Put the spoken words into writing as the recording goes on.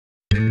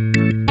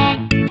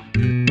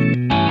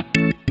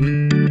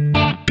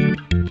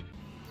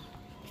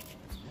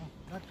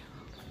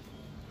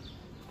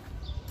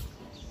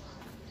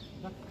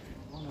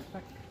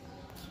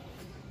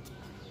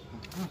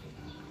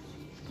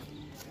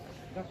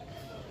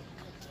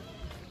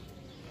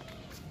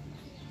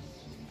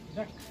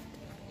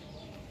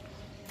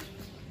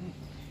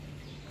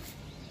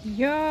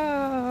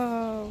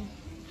Yo!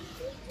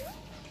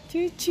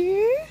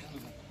 Choo-choo!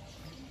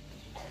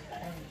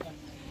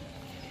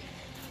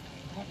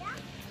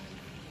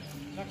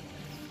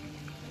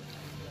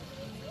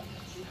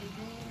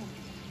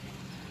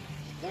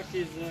 Duck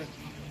is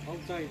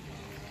outside.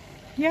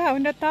 Yeah,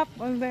 on the top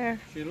over there.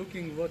 She's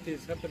looking what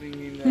is happening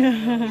in the,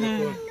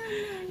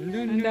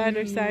 On the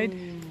other side.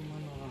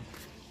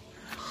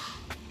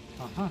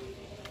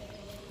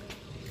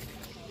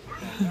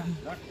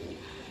 Duck.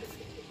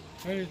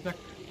 Where is duck?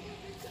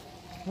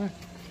 Where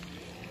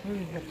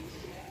is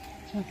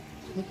duck?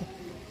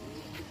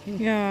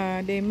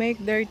 Yeah, they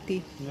make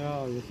dirty.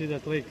 Yeah, you see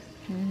that lake?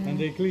 And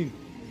they clean.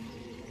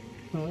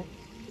 Huh?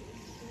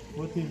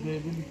 What if they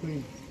didn't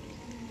clean?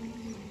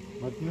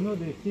 But you know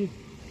they feed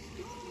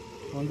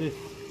on this,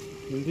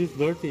 in this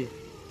dirty.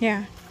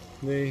 Yeah.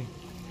 They,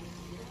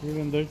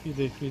 even dirty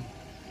they feed.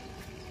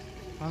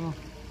 I know.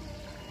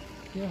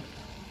 Yeah.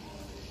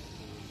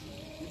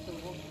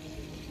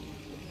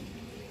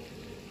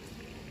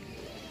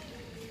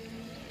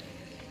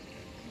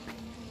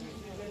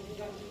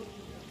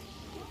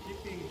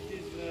 Keeping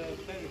his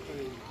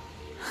territory.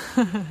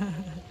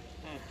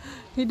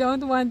 You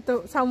don't want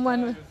to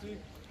someone. You see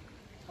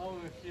how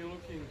is he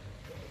looking?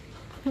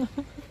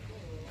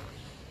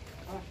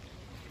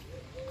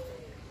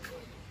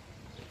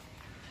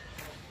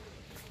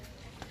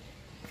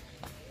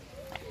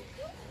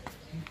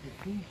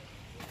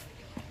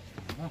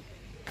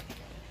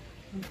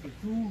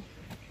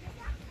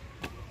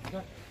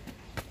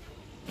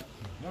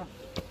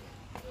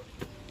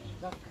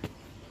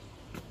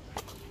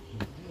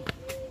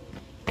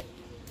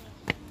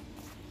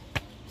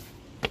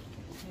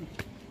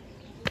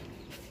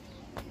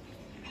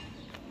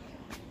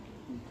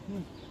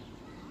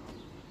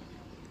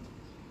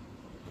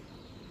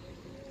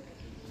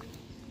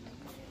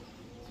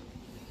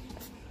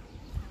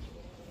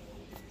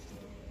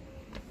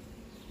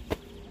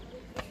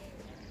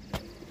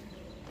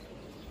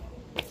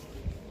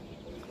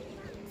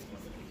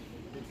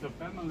 It's a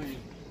family.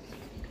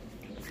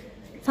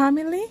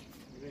 Family?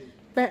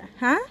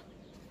 Huh?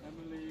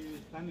 Family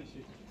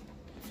Stanišići.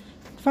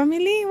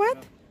 Family what?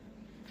 Yeah.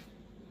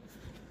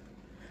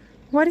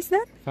 What is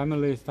that?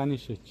 Family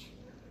Stanišići.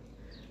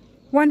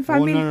 One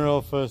family. Owner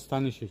of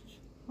Stanišići.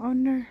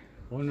 Owner.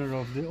 Owner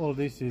of all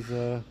this is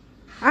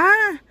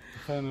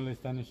family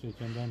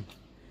Stanišići, and then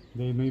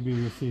they maybe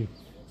will see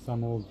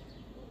some old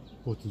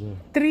put there.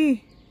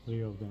 Three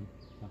Of them.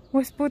 Yeah.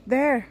 was put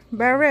there,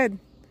 buried.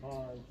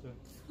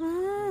 It's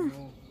Ah.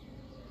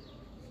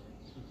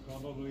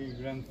 probably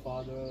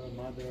grandfather,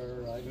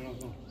 mother, I don't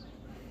know,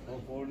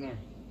 of owner.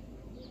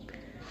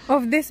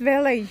 Of this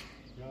village.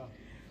 Yeah.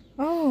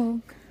 Oh.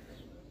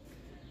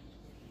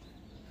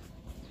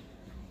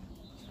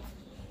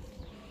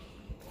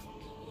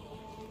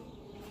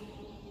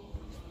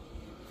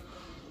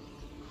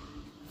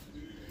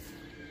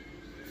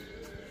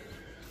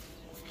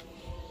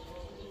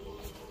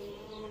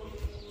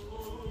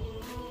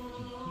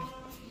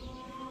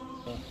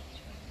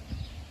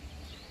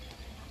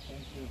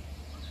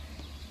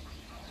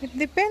 It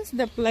depends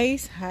the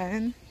place,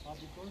 Han.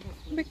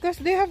 Because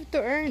they have to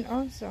earn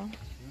also.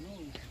 You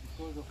know, it's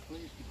because of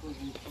place, because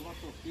a lot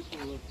of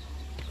people are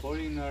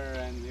foreigner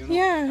and you know.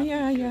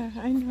 Yeah,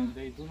 I know. And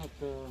they do not.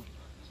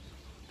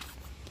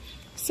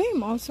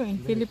 Same also in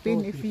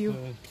Philippines if you.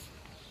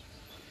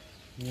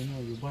 You know,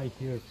 you buy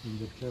here in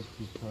the church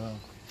with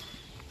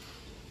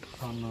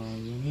some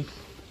unique,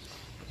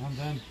 and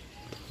then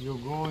you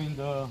go in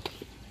the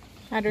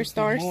Other city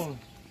stores, mall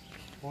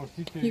or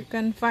city. you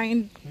can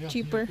find Yeah,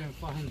 cheaper, you can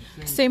find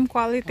same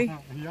quality.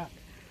 Yeah.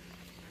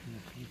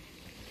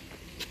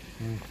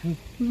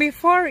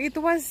 Before it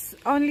was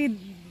only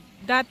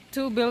that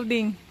two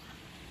building,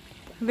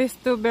 these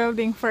two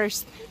building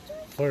first.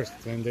 First,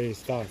 when they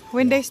start.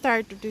 When they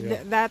start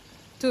Yeah. that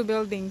two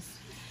buildings,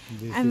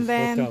 This and is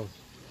then hotel.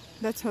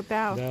 that's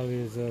hotel. That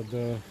is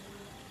the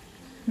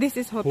This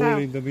is pool hotel,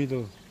 in the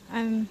middle.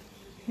 and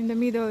in the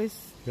middle is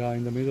Yeah,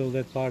 in the middle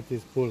that part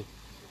is pool,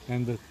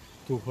 and the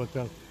two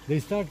hotel. They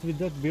start with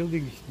that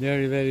building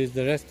there where is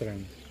the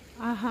restaurant.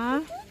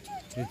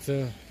 It's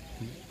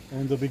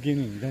on the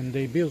beginning. Then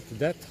they built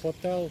that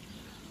hotel.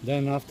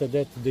 Then after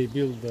that they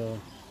built the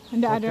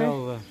and the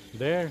hotel other.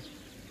 there.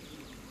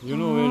 You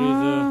know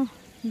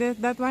where is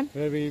that one.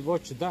 where we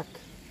watch duck.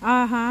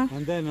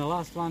 And then the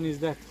last one is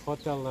that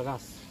hotel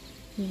Ras.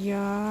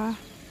 Yeah.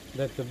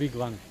 That's the big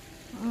one.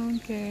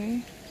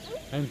 Okay.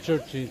 And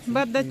church is.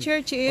 But the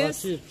church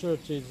is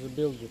Church is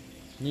built.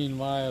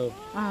 Meanwhile,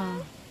 I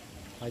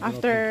do not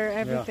after think-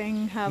 everything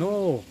have.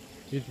 No,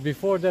 it's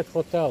before that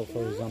hotel,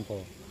 for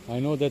example. I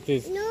know that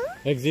is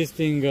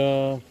existing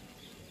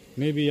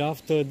maybe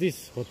after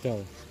this hotel.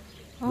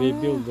 They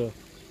built the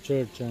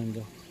church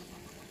and...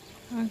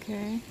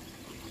 Okay.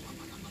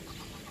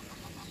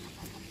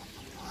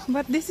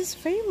 But this is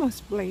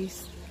famous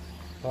place.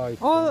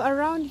 All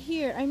around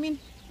here. I mean,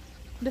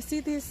 the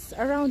cities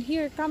around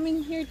here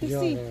coming here to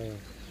see. Yeah.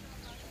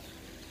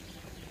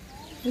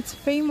 It's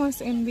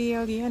famous in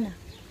Bieliana.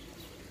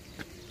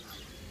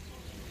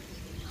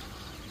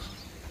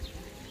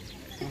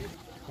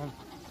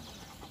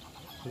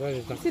 Where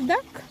is It's a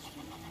duck.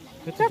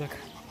 It's a duck.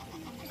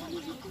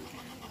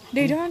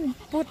 They don't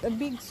put a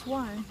big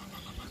swan.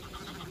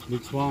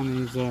 Big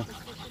swan is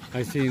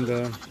I see on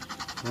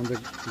the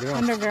grass.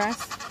 On the grass.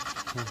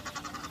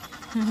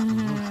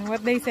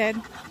 What they said.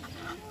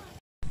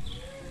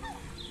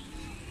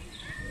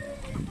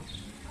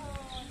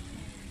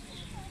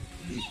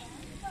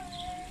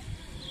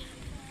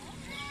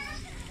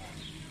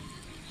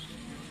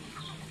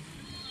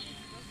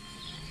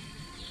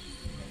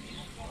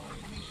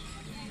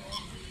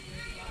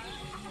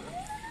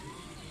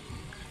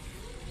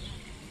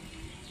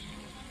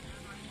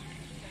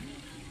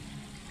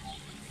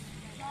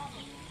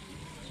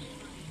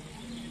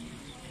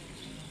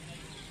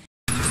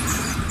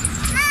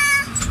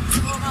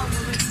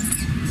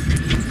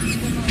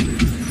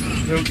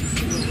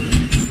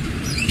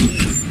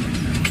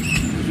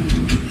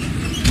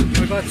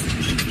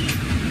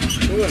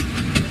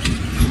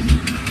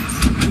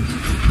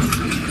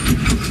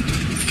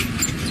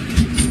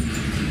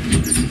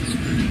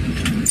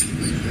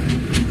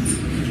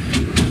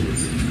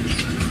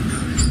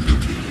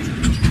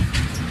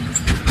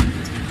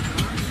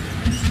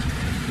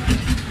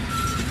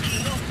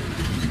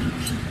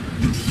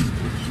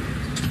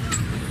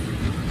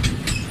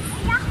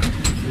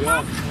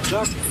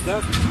 Duck.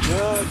 Duck.